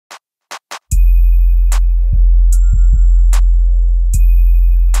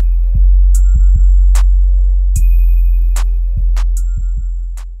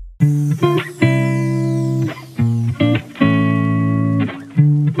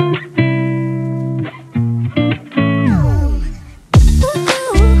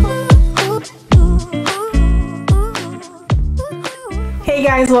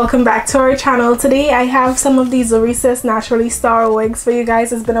welcome back to our channel. Today I have some of these Zury Sis Naturali star wigs for you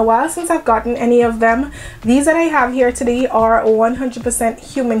guys. It's been a while since I've gotten any of them. These that I have here today are 100%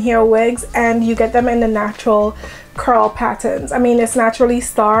 human hair wigs, and you get them in the natural curl patterns. I mean, it's naturally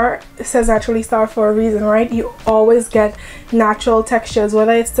star, it says naturally star for a reason, right? You always get natural textures,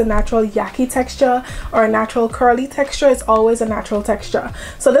 whether it's the natural yaki texture or a natural curly texture, it's always a natural texture.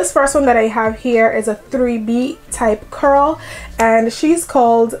 So this first one that I have here is a 3B type curl, and she's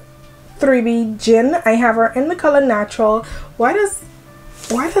called 3B Gin. I have her in the color natural. Why does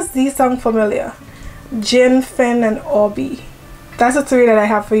these sound familiar? Gin, Fin, and Orbi. That's the three that I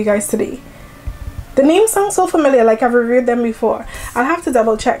have for you guys today. The names sound so familiar, like I've reviewed them before. I'll have to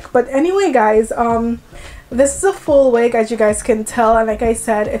double check. But anyway, guys, this is a full wig, as you guys can tell, and like I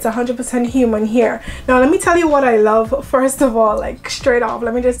said, it's 100% human hair. Now let me tell you what I love. First of all, like straight off,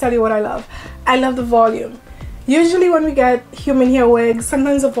 let me just tell you what I love. I love the volume. Usually when we get human hair wigs,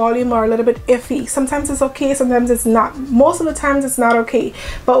 sometimes the volume are a little bit iffy. Sometimes it's okay, sometimes it's not. Most of the times it's not okay.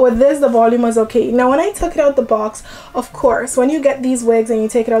 But with this, the volume was okay. Now when I took it out the box, of course, when you get these wigs and you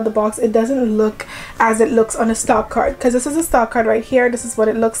take it out the box, it doesn't look as it looks on a stock card. Because this is a stock card right here. This is what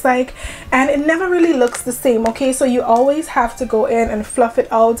it looks like. And it never really looks the same, okay? So you always have to go in and fluff it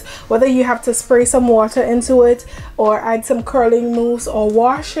out. Whether you have to spray some water into it, or add some curling mousse, or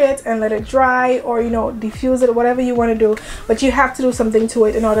wash it and let it dry, or, you know, diffuse it, whatever you want to do, but you have to do something to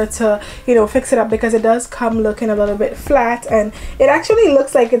it in order to, you know, fix it up, because it does come looking a little bit flat, and it actually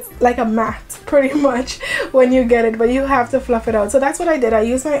looks like it's like a mat pretty much when you get it, but you have to fluff it out. So that's what I did. I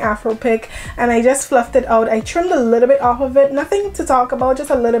used my afro pick and I just fluffed it out. I trimmed a little bit off of it, nothing to talk about,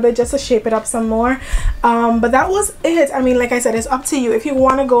 just a little bit, just to shape it up some more. But that was it. I mean, like I said, it's up to you. If you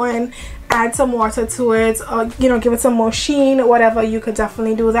want to go in, add some water to it, or, you know, give it some more sheen, whatever, you could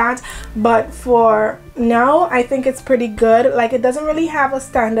definitely do that. But for now, I think it's pretty good. Like, it doesn't really have a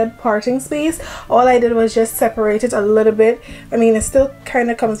standard parting space. All I did was just separate it a little bit. I mean, it still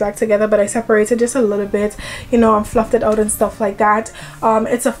kind of comes back together, but I separated just a little bit, you know, and fluffed it out and stuff like that.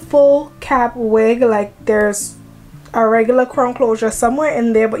 It's a full cap wig. Like, there's a regular crown closure somewhere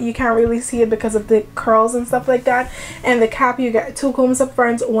in there, but you can't really see it because of the curls and stuff like that. And the cap, you get 2 combs up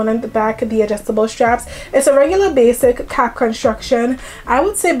front, 1 at the back, the adjustable straps. It's a regular basic cap construction. I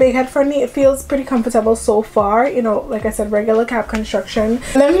would say big head friendly. It feels pretty comfortable so far, you know, like I said, regular cap construction.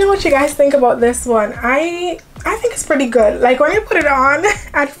 Let me know what you guys think about this one. I think it's pretty good. Like, when I put it on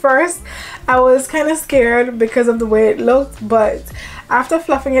at first, I was kind of scared because of the way it looked, but after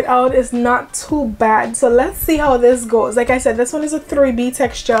fluffing it out, it's not too bad. So let's see how this goes. Like I said, this one is a 3B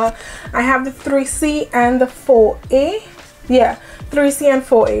texture. I have the 3C and the 4A. Yeah, 3C and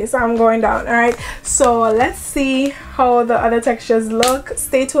 4A. So I'm going down. All right, so let's see how the other textures look.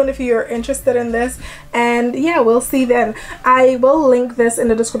 Stay tuned if you're interested in this, and yeah, we'll see then. I will link this in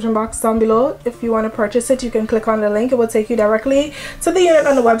the description box down below. If you want to purchase it, you can click on the link. It will take you directly to the unit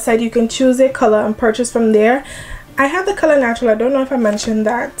on the website. You can choose a color and purchase from there. I have the color natural. I don't know if I mentioned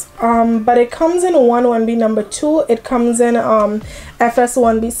that, but it comes in 1B number 2. It comes in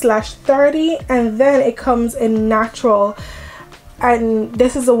FS1B/30, and then it comes in natural, and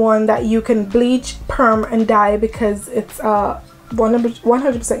this is the one that you can bleach, perm, and dye, because it's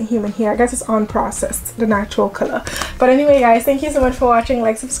 100% human hair. I guess it's unprocessed, the natural color. But anyway, guys, thank you so much for watching.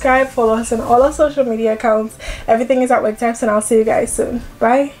 Like, subscribe, follow us on all our social media accounts. Everything is at WigTypes, and I'll see you guys soon.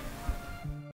 Bye.